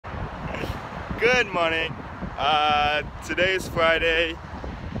Good morning. Today is Friday.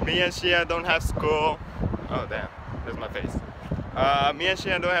 Me and Shia don't have school. Oh damn, that's my face. Me and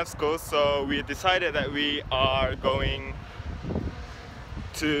Shia don't have school, so we decided that we are going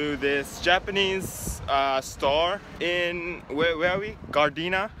to this Japanese store in where are we?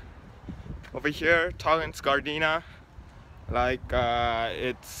 Gardena. Over here, Torrance Gardena. Like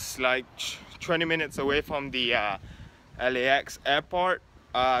it's like 20 minutes away from the LAX airport.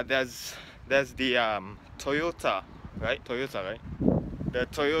 There's the Toyota, right? Toyota, right? The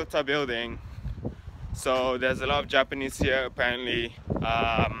Toyota building. So there's a lot of Japanese here apparently.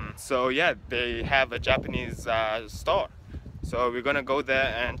 So yeah, they have a Japanese store. So we're gonna go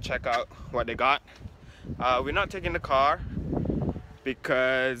there and check out what they got. We're not taking the car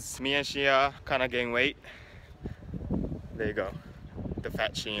because me and Shia kind of gain weight. There you go, the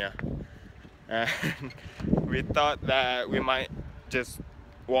fat Shia. And we thought that we might just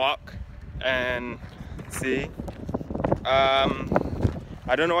walk and see. I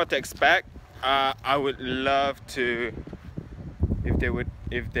don't know what to expect. I would love to,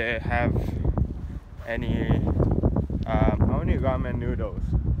 if they have any only ramen noodles.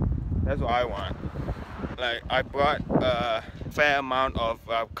 That's what I want. Like I brought a fair amount of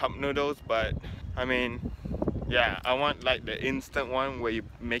cup noodles, but I mean, yeah, I want like the instant one where you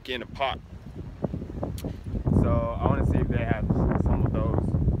make it in a pot. So I want to see if they have some of those,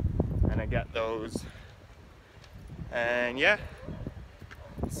 and I get those. And yeah,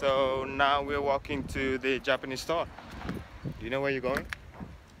 so now we're walking to the Japanese store. Do you know where you're going?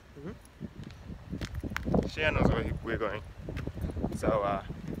 Shia knows where we're going. So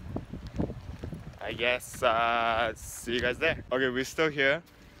I guess see you guys there. Okay, we're still here,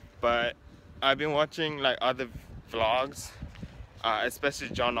 but I've been watching like other vlogs, especially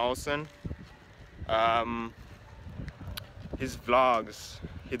Jon Olson. His vlogs,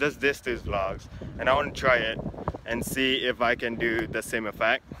 he does this to his vlogs, and I want to try it and see if I can do the same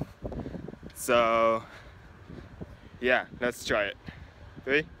effect. So yeah, let's try it.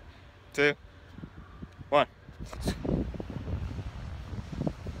 3, 2, 1.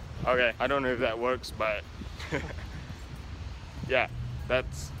 Okay, I don't know if that works, but yeah,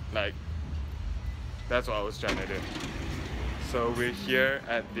 that's what I was trying to do. So we're here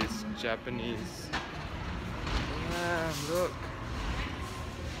at this Japanese. Yeah, look,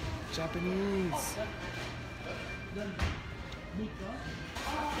 Japanese. Oh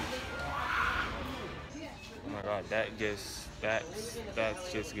my god, that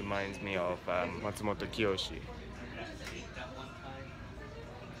just reminds me of Matsumoto Kiyoshi.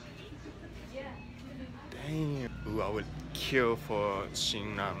 Damn. Ooh, I would kill for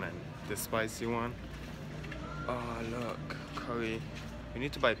Shin Ramen, the spicy one. Oh look, curry. We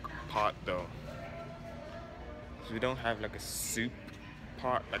need to buy a pot though. We don't have like a soup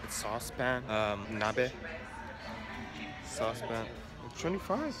pot, like a saucepan. Nabe saucepan.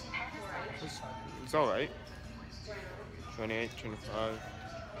 25. It's all right. 28, 25.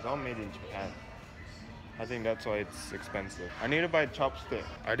 It's all made in Japan. I think that's why it's expensive. I need to buy chopsticks.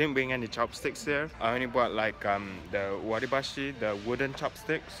 I didn't bring any chopsticks here. I only bought like the waribashi, the wooden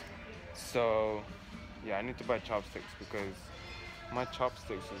chopsticks. So yeah, I need to buy chopsticks because my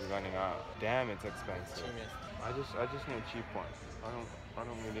chopsticks is running out. Damn, it's expensive. I just need a cheap one. I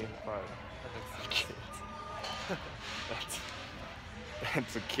don't really buy it.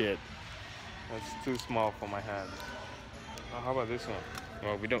 That's a kid. That's too small for my hand. Oh, how about this one?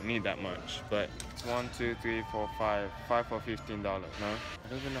 Well, we don't need that much, but 1, 2, 3, 4, 5 for $15. No, I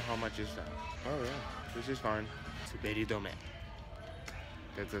don't even know how much is that. Oh yeah, this is fine. It's a Beri Dome.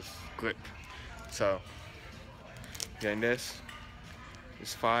 There's this grip. So getting this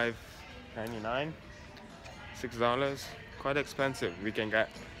is $5.99. $6, quite expensive. We can get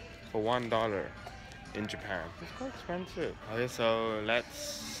for $1 in Japan. It's quite expensive. Okay, so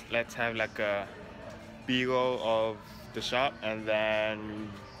let's have like a B-roll of the shop, and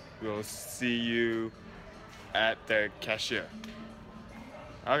then we'll see you at the cashier.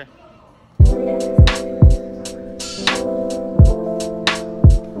 Okay.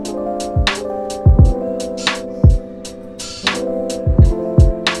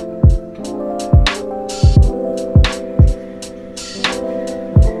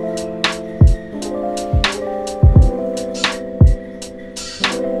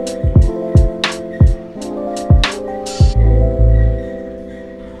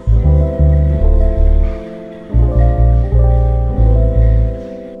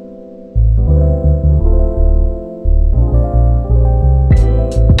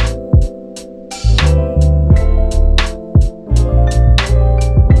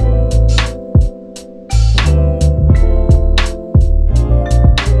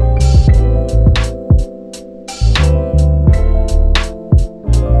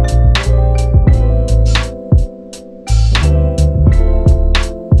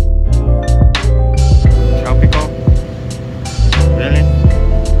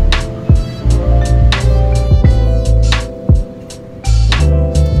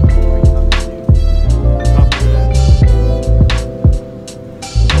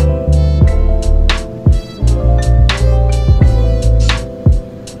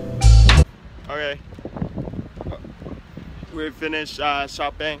 we finished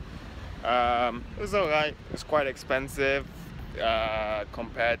shopping. It was alright. It was quite expensive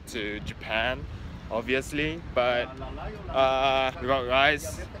compared to Japan, obviously, but we got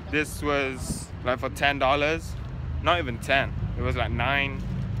rice. This was like for $10, not even 10. It was like 9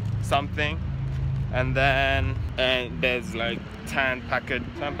 something, and then there's like 10 package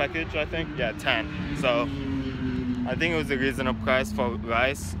I think, yeah, 10. So I think it was a reasonable price for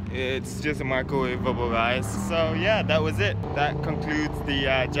rice. It's just a microwavable rice. So yeah, that was it. That concludes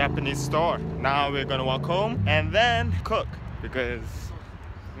the Japanese store. Now we're gonna walk home and then cook, because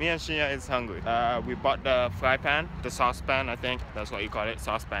me and Shia is hungry. We bought the fry pan, the saucepan, I think that's what you call it,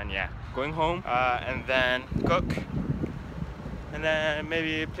 saucepan, yeah. Going home and then cook, and then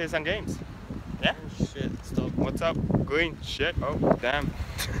maybe play some games. Yeah? Oh, shit, stop. What's up? Green, shit, oh, damn.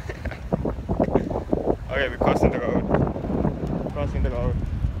 Okay, we're crossing the road. Crossing the road.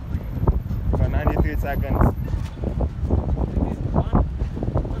 For 93 seconds.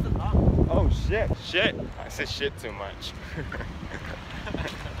 Oh shit, shit. I said shit too much.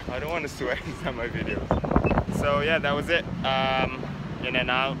 I don't want to swear inside my videos. So yeah, that was it. In and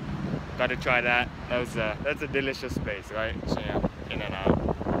out. Gotta try that. That's a delicious place, right? So yeah, in and out.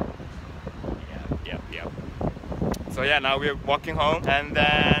 Yep. So yeah, now we're walking home and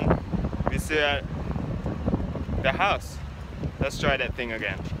then we see the house. Let's try that thing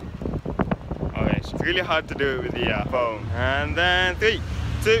again. Okay, it's really hard to do it with the phone. And then 3,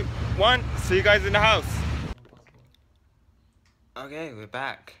 2, 1. See you guys in the house. Okay, we're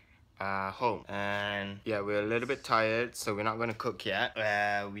back home, and yeah, we're a little bit tired, so we're not gonna cook yet.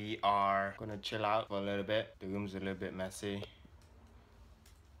 We are gonna chill out for a little bit. The room's a little bit messy,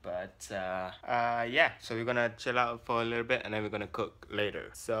 but yeah, so we're gonna chill out for a little bit and then we're gonna cook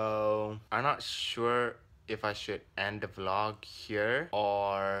later. So I'm not sure if I should end the vlog here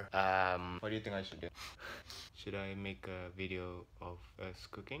or what do you think I should do? Should I make a video of us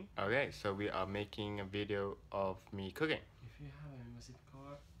cooking? Okay, so we are making a video of me cooking. If you have a music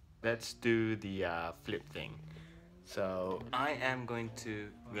card, let's do the flip thing. So I am going to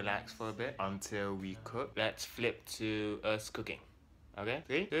relax for a bit until we cook. Let's flip to us cooking. Okay,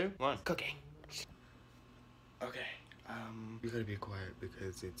 3, 2, 1, cooking. Okay, we gotta be quiet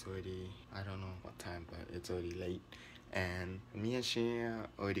because it's already, I don't know what time, but it's already late. And me and Shia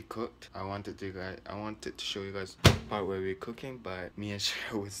already cooked. I wanted to show you guys the part where we're cooking, but me and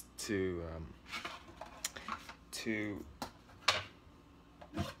Shia was too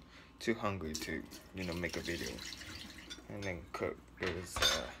hungry to, you know, make a video and then cook. It was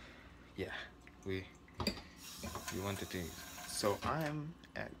yeah, we wanted to. So I'm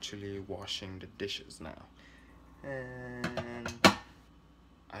actually washing the dishes now, and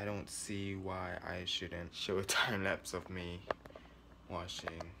I don't see why I shouldn't show a time lapse of me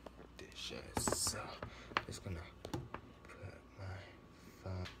washing dishes. So I'm just gonna put my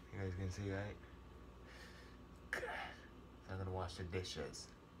phone. You guys can see, right? Good. So I'm gonna wash the dishes,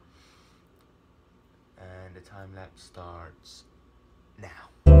 and the time lapse starts now.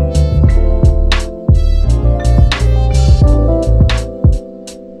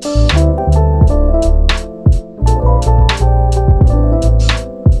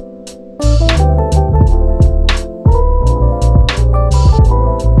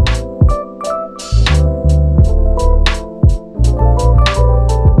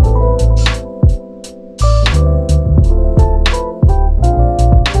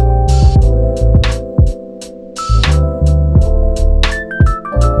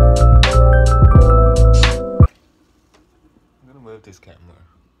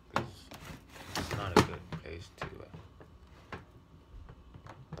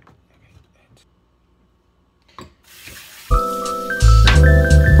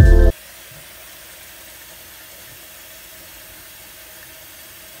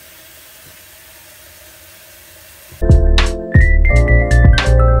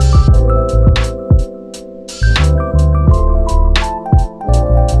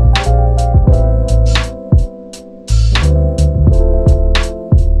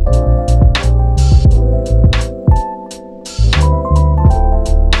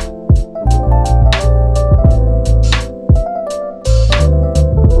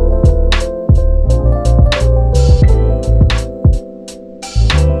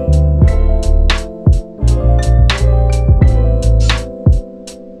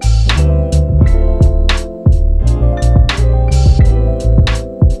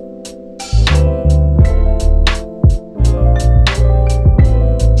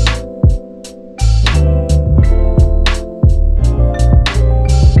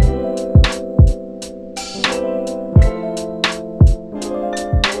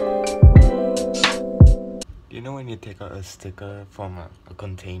 You know when you take out a sticker from a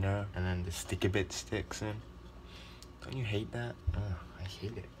container and then the sticky bit sticks in? Don't you hate that? I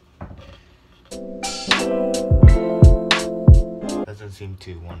hate it. Doesn't seem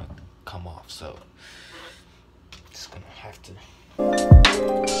to want to come off, so just gonna have to.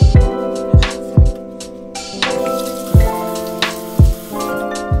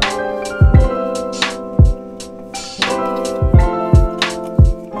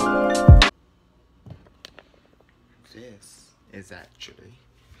 This is actually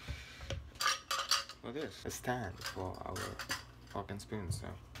a stand for our fork and spoon, so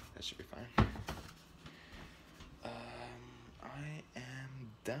that should be fine. I am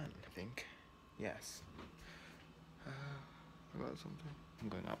done, I think. Yes. About something. I'm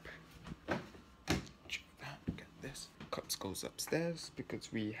going up. Check that. Get this. Cups goes upstairs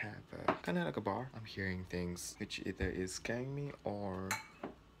because we have kind of like a bar. I'm hearing things which either is scaring me or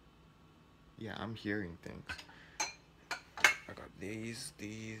yeah, I'm hearing things. I got these,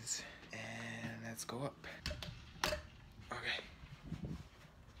 and let's go up. Okay.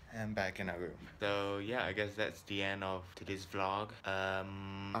 And back in our room. So yeah, I guess that's the end of today's vlog.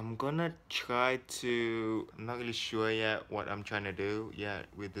 I'm gonna try to, I'm not really sure yet what I'm trying to do yet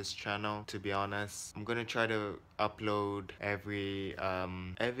with this channel, to be honest. I'm gonna try to upload every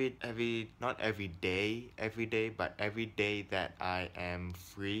not every day, but every day that I am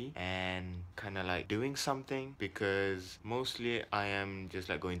free and kind of like doing something, because mostly I am just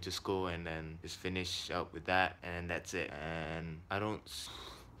like going to school and then just finish up with that and that's it. And I don't,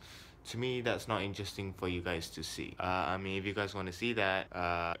 to me, that's not interesting for you guys to see. I mean, if you guys want to see that,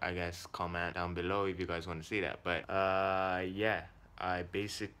 I guess comment down below if you guys want to see that. But yeah, I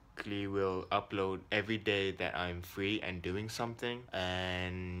basically will upload every day that I'm free and doing something.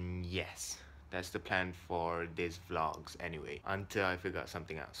 And yes, that's the plan for these vlogs anyway, until I figure out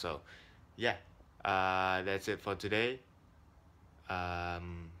something out. So yeah, that's it for today.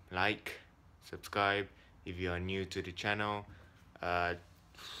 Like, subscribe if you are new to the channel.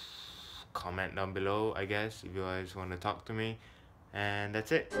 Comment down below, I guess, if you guys want to talk to me. And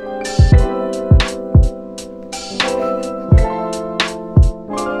that's it.